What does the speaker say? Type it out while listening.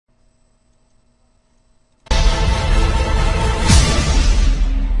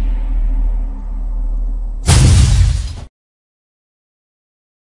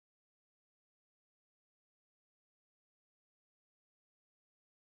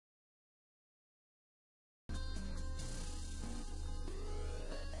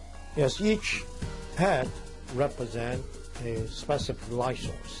Yes, each head represents a specific light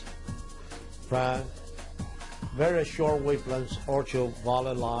source. From very short wavelengths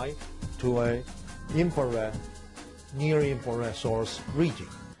ultraviolet light to a infrared, near infrared source region.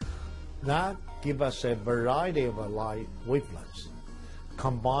 That gives us a variety of light wavelengths.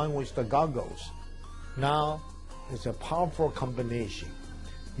 Combined with the goggles, now it's a powerful combination.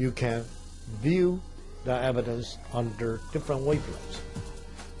 You can view the evidence under different wavelengths.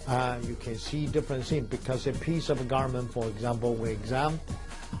 You can see different things because a piece of a garment, for example, we examine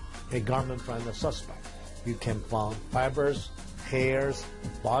a garment from the suspect. You can find fibers, hairs,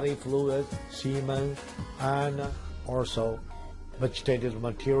 body fluid, semen, and also vegetative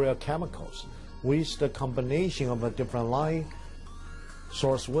material chemicals. With the combination of a different light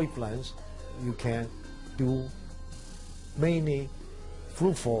source wavelengths, you can do many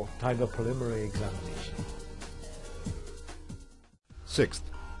fruitful type of preliminary examination. Sixth,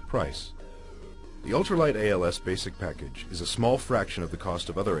 price. The UltraLite ALS basic package is a small fraction of the cost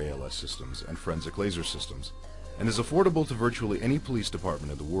of other ALS systems and forensic laser systems, and is affordable to virtually any police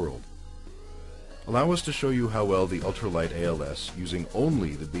department in the world. Allow us to show you how well the UltraLite ALS using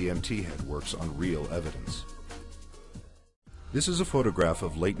only the BMT head works on real evidence. This is a photograph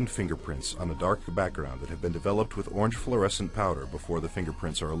of latent fingerprints on a dark background that have been developed with orange fluorescent powder before the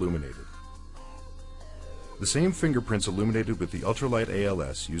fingerprints are illuminated. The same fingerprints illuminated with the UltraLite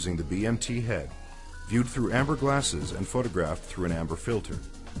ALS using the BMT head, viewed through amber glasses and photographed through an amber filter.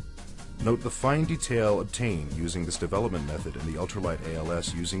 Note the fine detail obtained using this development method in the UltraLite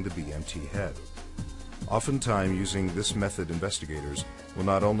ALS using the BMT head. Oftentimes, using this method, investigators will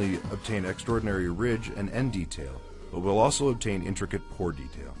not only obtain extraordinary ridge and end detail, but will also obtain intricate pore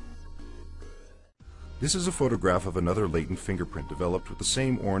detail. This is a photograph of another latent fingerprint developed with the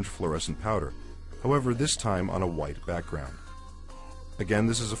same orange fluorescent powder, however this time on a white background. Again,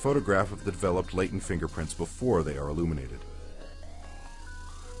 this is a photograph of the developed latent fingerprints before they are illuminated.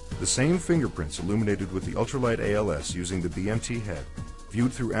 The same fingerprints illuminated with the UltraLite ALS using the BMT head,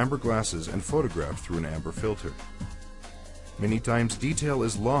 viewed through amber glasses and photographed through an amber filter. Many times detail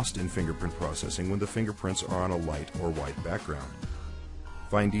is lost in fingerprint processing when the fingerprints are on a light or white background.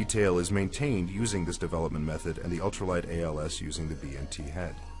 Fine detail is maintained using this development method and the UltraLite ALS using the BMT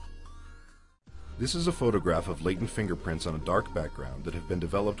head. This is a photograph of latent fingerprints on a dark background that have been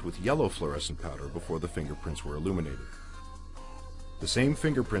developed with yellow fluorescent powder before the fingerprints were illuminated. The same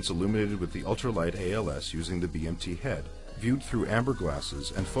fingerprints illuminated with the UltraLite ALS using the BMT head, viewed through amber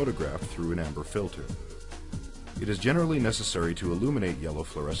glasses and photographed through an amber filter. It is generally necessary to illuminate yellow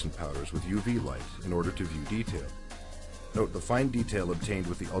fluorescent powders with UV light in order to view detail. Note the fine detail obtained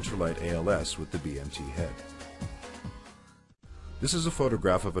with the UltraLite ALS with the BMT head. This is a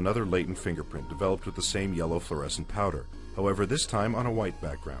photograph of another latent fingerprint developed with the same yellow fluorescent powder, however this time on a white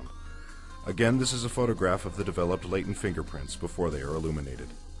background. Again, this is a photograph of the developed latent fingerprints before they are illuminated.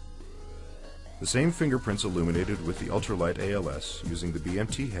 The same fingerprints illuminated with the UltraLite ALS using the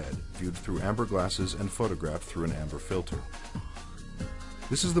BMT head, viewed through amber glasses and photographed through an amber filter.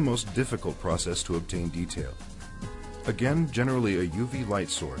 This is the most difficult process to obtain detail. Again, generally a UV light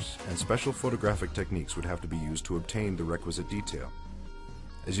source and special photographic techniques would have to be used to obtain the requisite detail.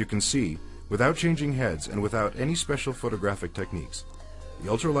 As you can see, without changing heads and without any special photographic techniques, the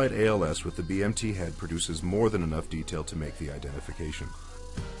UltraLite ALS with the BMT head produces more than enough detail to make the identification.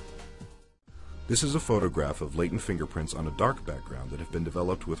 This is a photograph of latent fingerprints on a dark background that have been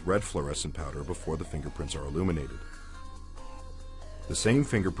developed with red fluorescent powder before the fingerprints are illuminated. The same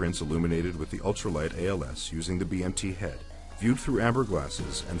fingerprints illuminated with the UltraLite ALS using the BMT head, viewed through amber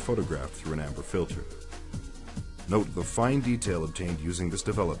glasses and photographed through an amber filter. Note the fine detail obtained using this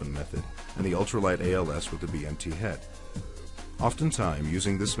development method and the UltraLite ALS with the BMT head. Oftentimes,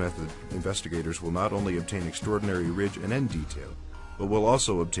 using this method, investigators will not only obtain extraordinary ridge and end detail, but will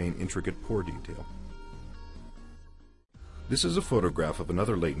also obtain intricate pore detail. This is a photograph of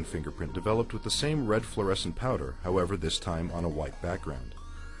another latent fingerprint developed with the same red fluorescent powder, however this time on a white background.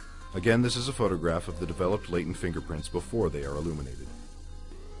 Again, this is a photograph of the developed latent fingerprints before they are illuminated.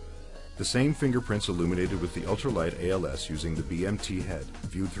 The same fingerprints illuminated with the UltraLite ALS using the BMT head,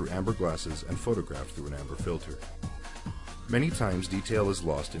 viewed through amber glasses and photographed through an amber filter. Many times detail is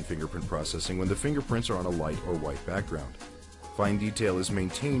lost in fingerprint processing when the fingerprints are on a light or white background. Fine detail is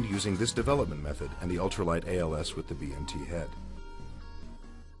maintained using this development method and the UltraLite ALS with the BMT head.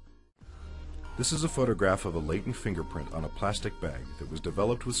 This is a photograph of a latent fingerprint on a plastic bag that was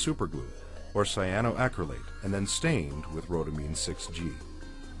developed with superglue or cyanoacrylate and then stained with rhodamine 6G.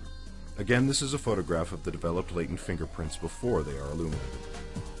 Again, this is a photograph of the developed latent fingerprints before they are illuminated.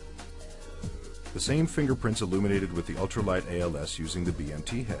 The same fingerprints illuminated with the UltraLite ALS using the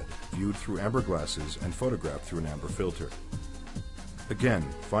BMT head, viewed through amber glasses and photographed through an amber filter. Again,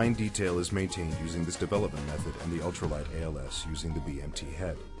 fine detail is maintained using this development method and the UltraLite ALS using the BMT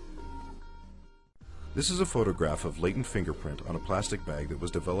head. This is a photograph of latent fingerprint on a plastic bag that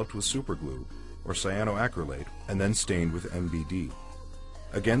was developed with superglue or cyanoacrylate and then stained with MBD.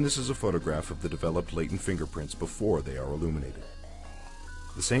 Again, this is a photograph of the developed latent fingerprints before they are illuminated.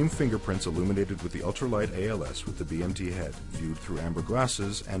 The same fingerprints illuminated with the UltraLite ALS with the BMT head, viewed through amber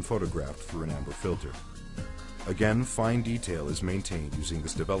glasses and photographed through an amber filter. Again, fine detail is maintained using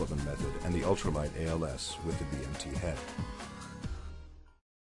this development method and the UltraLite ALS with the BMT head.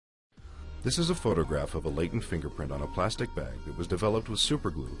 This is a photograph of a latent fingerprint on a plastic bag that was developed with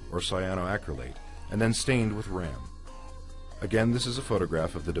superglue or cyanoacrylate and then stained with RAM. Again, this is a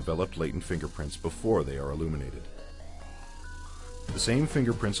photograph of the developed latent fingerprints before they are illuminated. The same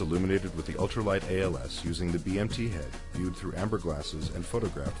fingerprints illuminated with the UltraLite ALS using the BMT head, viewed through amber glasses and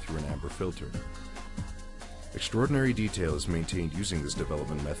photographed through an amber filter. Extraordinary detail is maintained using this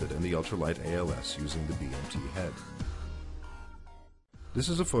development method and the UltraLite ALS using the BMT head. This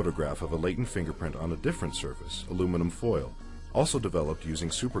is a photograph of a latent fingerprint on a different surface, aluminum foil, also developed using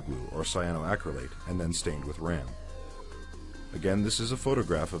superglue or cyanoacrylate and then stained with RAM. Again, this is a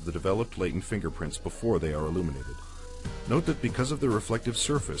photograph of the developed latent fingerprints before they are illuminated. Note that because of the reflective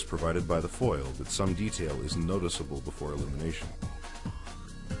surface provided by the foil, that some detail is noticeable before illumination.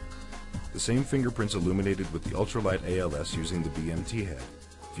 The same fingerprints illuminated with the UltraLite ALS using the BMT head,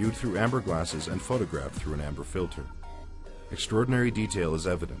 viewed through amber glasses and photographed through an amber filter. Extraordinary detail is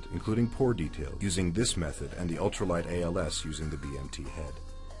evident, including pore detail, using this method and the UltraLite ALS using the BMT head.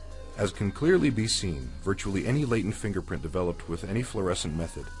 As can clearly be seen, virtually any latent fingerprint developed with any fluorescent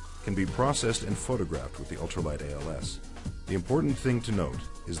method can be processed and photographed with the UltraLite ALS. The important thing to note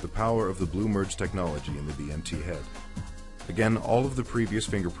is the power of the blue merge technology in the BMT head. Again, all of the previous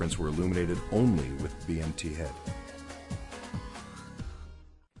fingerprints were illuminated only with BMT head.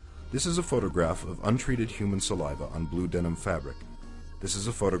 This is a photograph of untreated human saliva on blue denim fabric. This is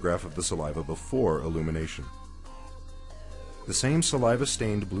a photograph of the saliva before illumination. The same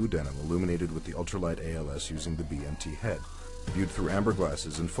saliva-stained blue denim illuminated with the UltraLite ALS using the BMT head, viewed through amber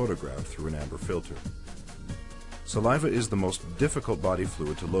glasses and photographed through an amber filter. Saliva is the most difficult body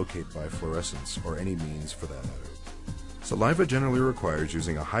fluid to locate by fluorescence, or any means for that matter. Saliva generally requires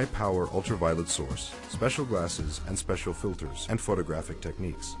using a high-power ultraviolet source, special glasses, and special filters, and photographic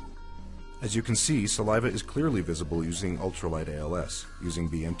techniques. As you can see, saliva is clearly visible using UltraLite ALS, using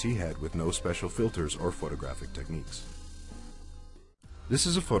BMT head with no special filters or photographic techniques. This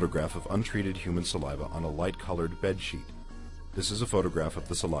is a photograph of untreated human saliva on a light-colored bed sheet. This is a photograph of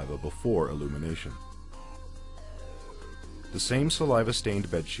the saliva before illumination. The same saliva-stained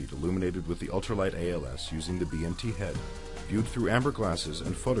bedsheet illuminated with the UltraLite ALS using the BMT head, viewed through amber glasses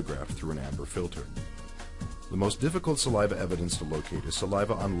and photographed through an amber filter. The most difficult saliva evidence to locate is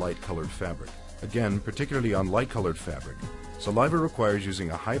saliva on light-colored fabric. Again, particularly on light-colored fabric, saliva requires using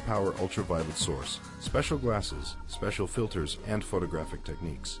a high-power ultraviolet source, special glasses, special filters, and photographic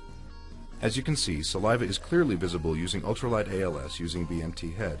techniques. As you can see, saliva is clearly visible using UltraLite ALS using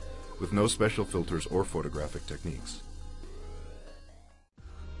BMT head, with no special filters or photographic techniques.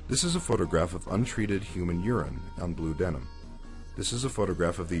 This is a photograph of untreated human urine on blue denim. This is a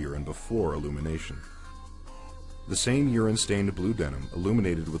photograph of the urine before illumination. The same urine-stained blue denim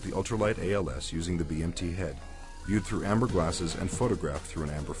illuminated with the UltraLite ALS using the BMT head, viewed through amber glasses and photographed through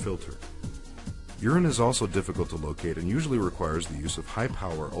an amber filter. Urine is also difficult to locate and usually requires the use of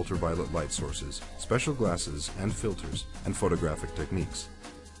high-power ultraviolet light sources, special glasses and filters, and photographic techniques.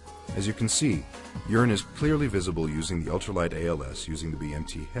 As you can see, urine is clearly visible using the UltraLite ALS using the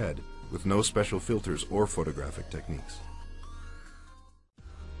BMT head, with no special filters or photographic techniques.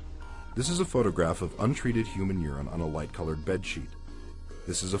 This is a photograph of untreated human urine on a light-colored bed sheet.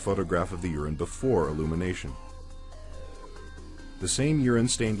 This is a photograph of the urine before illumination. The same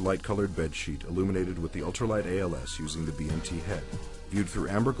urine-stained light-colored bed sheet illuminated with the UltraLite ALS using the BMT head, viewed through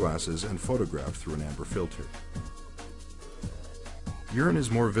amber glasses and photographed through an amber filter. Urine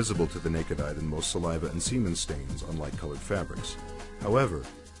is more visible to the naked eye than most saliva and semen stains on light-colored fabrics. However,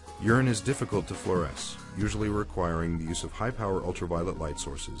 urine is difficult to fluoresce, usually requiring the use of high-power ultraviolet light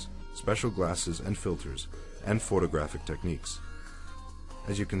sources, special glasses and filters, and photographic techniques.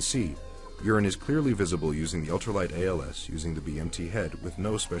 As you can see, urine is clearly visible using the UltraLite ALS using the BMT head with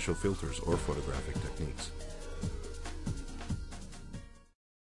no special filters or photographic techniques.